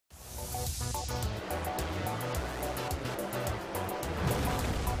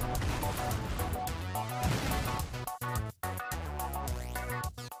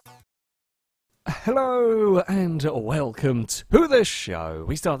Hello and welcome to the show.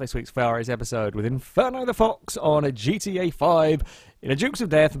 We start this week's FailRace episode with Inferno the Fox on a GTA 5 in a Dukes of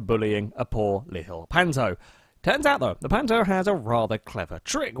Death bullying a poor little Panto. Turns out though, the Panto has a rather clever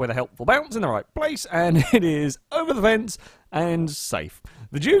trick with a helpful bounce in the right place, and it is over the fence and safe.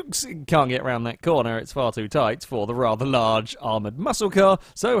 The Dukes can't get around that corner, it's far too tight for the rather large armoured muscle car,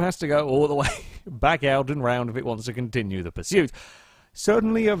 so has to go all the way back out and round if it wants to continue the pursuit.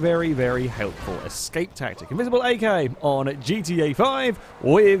 Certainly a very, very helpful escape tactic. Invisible AK on GTA 5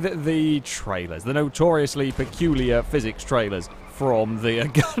 with the trailers, the notoriously peculiar physics trailers from the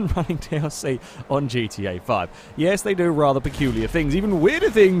gun running DLC on GTA 5. Yes, they do rather peculiar things, even weirder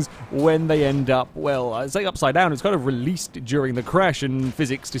things when they end up, well, I say upside down. It's kind of released during the crash and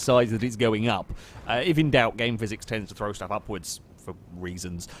physics decides that it's going up. If in doubt, game physics tends to throw stuff upwards for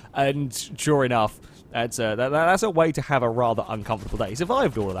reasons, and sure enough, that's a way to have a rather uncomfortable day. He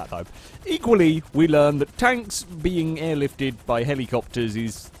survived all of that though. Equally, we learn that tanks being airlifted by helicopters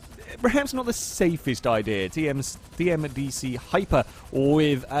is perhaps not the safest idea. TMDC Hyper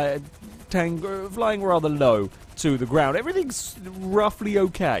with a tank flying rather low to the ground. Everything's roughly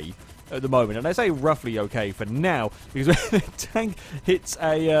okay at the moment, and I say roughly okay for now because when the tank hits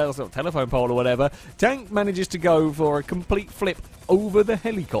a sort of telephone pole or whatever, tank manages to go for a complete flip over the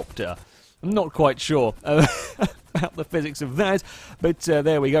helicopter. I'm not quite sure about the physics of that, but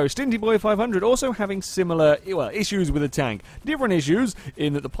there we go. Stinty Boy 500 also having similar issues with the tank. Different issues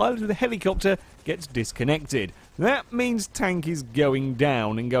in that the pilot of the helicopter gets disconnected. That means tank is going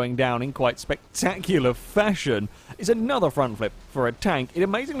down, and going down in quite spectacular fashion. It's another front flip for a tank. It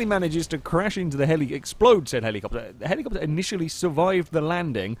amazingly manages to crash into the explode said helicopter. The helicopter initially survived the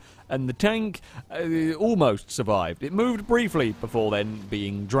landing, and the tank almost survived. It moved briefly before then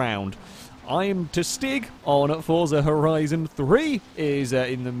being drowned. I'm to Stig on Forza Horizon 3 is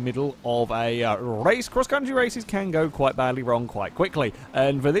in the middle of a race. Cross-country races can go quite badly wrong quite quickly.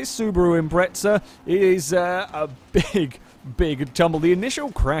 And for this Subaru Impreza, it is a big tumble. The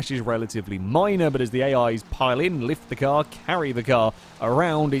initial crash is relatively minor, but as the AIs pile in, lift the car, carry the car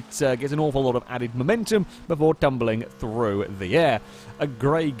around, it gets an awful lot of added momentum before tumbling through the air. A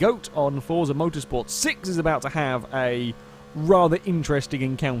grey goat on Forza Motorsport 6 is about to have a rather interesting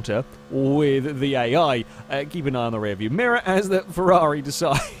encounter with the AI. Keep an eye on the rearview mirror as the Ferrari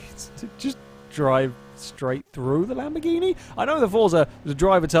decides to just drive straight through the Lamborghini. I know the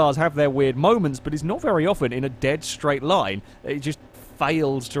drivatars have their weird moments, but it's not very often in a dead straight line. It just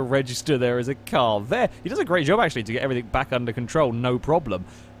fails to register there as a car there. He does a great job actually to get everything back under control, no problem.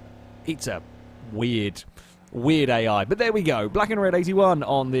 It's a weird AI, but there we go. Black and Red 81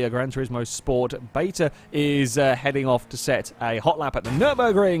 on the Gran Turismo Sport Beta is heading off to set a hot lap at the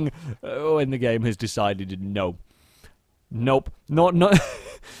Nürburgring when the game has decided no, no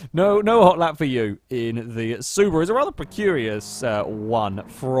hot lap for you in the Subaru. It's a rather precarious one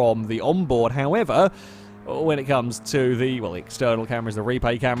from the onboard. However, when it comes to the external cameras, the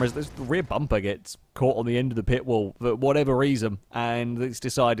replay cameras, the rear bumper gets caught on the end of the pit wall for whatever reason, and it's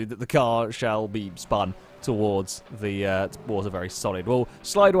decided that the car shall be spun towards a very solid wall.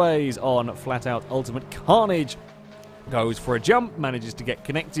 Slideways on Flat Out Ultimate Carnage goes for a jump, manages to get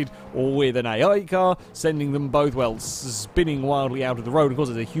connected with an AI car, sending them both, spinning wildly out of the road. Of course,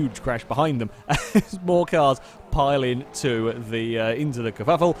 there's a huge crash behind them as more cars pile into the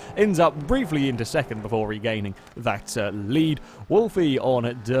kerfuffle. Ends up briefly into second before regaining that lead. Wolfie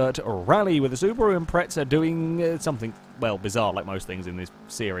on Dirt Rally with the Subaru Impreza doing something, bizarre like most things in this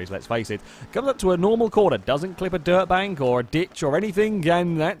series, let's face it. Comes up to a normal corner, doesn't clip a dirt bank or a ditch or anything,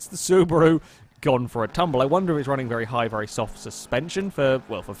 and that's the Subaru gone for a tumble. I wonder if it's running very high, very soft suspension for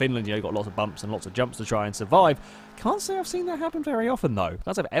Finland. You've got lots of bumps and lots of jumps to try and survive. Can't say I've seen that happen very often though.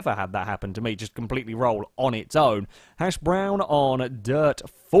 Can't say I've ever had that happen to me, just completely roll on its own. Hash Brown on Dirt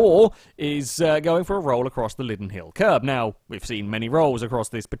 4 is going for a roll across the Lydden Hill curb. Now, we've seen many rolls across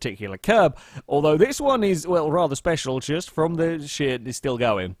this particular curb, although this one is, rather special just from the sheer, it's still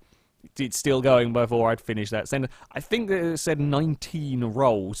going. It's still going before I'd finish that sentence. I think that it said 19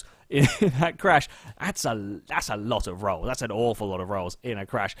 rolls in that crash. That's a lot of rolls. That's an awful lot of rolls in a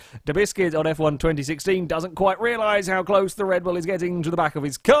crash. DeBiscuit on F1 2016 doesn't quite realise how close the Red Bull is getting to the back of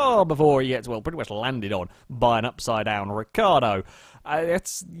his car before he gets, pretty much landed on by an upside-down Ricardo.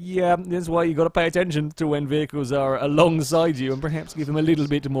 That's why you got to pay attention to when vehicles are alongside you and perhaps give them a little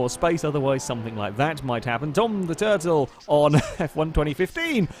bit more space, otherwise something like that might happen. Tom the Turtle on F1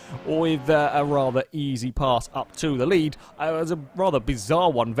 2015 with a rather easy pass up to the lead. It was a rather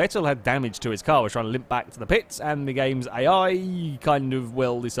bizarre one. Vettel had damage to his car, was trying to limp back to the pits, and the game's AI kind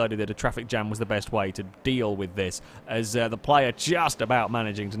of, decided that a traffic jam was the best way to deal with this, as the player just about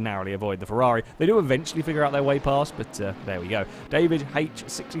managing to narrowly avoid the Ferrari. They do eventually figure out their way past, but there we go. David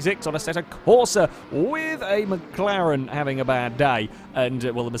H66 on a Assetto Corsa with a McLaren having a bad day, and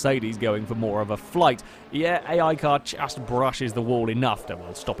the Mercedes going for more of a flight. Yeah, AI car just brushes the wall enough to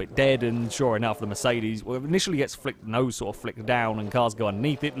stop it dead, and sure enough, the Mercedes initially gets nose sort of flicked down, and cars go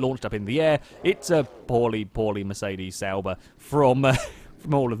underneath it, launched up in the air. It's a poorly Mercedes Sauber from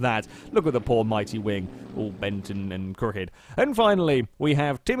all of that. Look at the poor mighty wing, all bent and crooked. And finally, we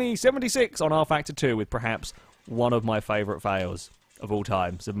have Timmy76 on R Factor 2 with perhaps one of my favourite fails of all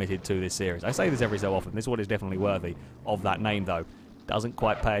time submitted to this series. I say this every so often. This one is definitely worthy of that name, though. Doesn't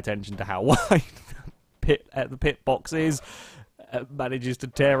quite pay attention to how wide the pit box is. Manages to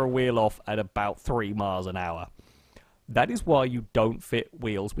tear a wheel off at about 3 miles an hour. That is why you don't fit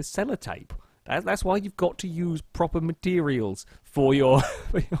wheels with sellotape. That's why you've got to use proper materials for your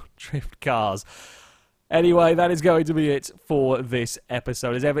drift cars. Anyway, that is going to be it for this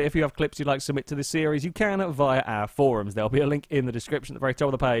episode. As ever, if you have clips you'd like to submit to this series, you can via our forums. There'll be a link in the description. At the very top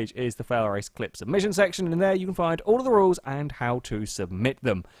of the page is the FailRace clip submission section, and in there you can find all of the rules and how to submit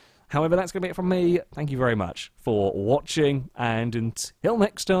them. However, that's going to be it from me. Thank you very much for watching, and until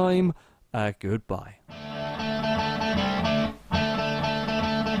next time, goodbye.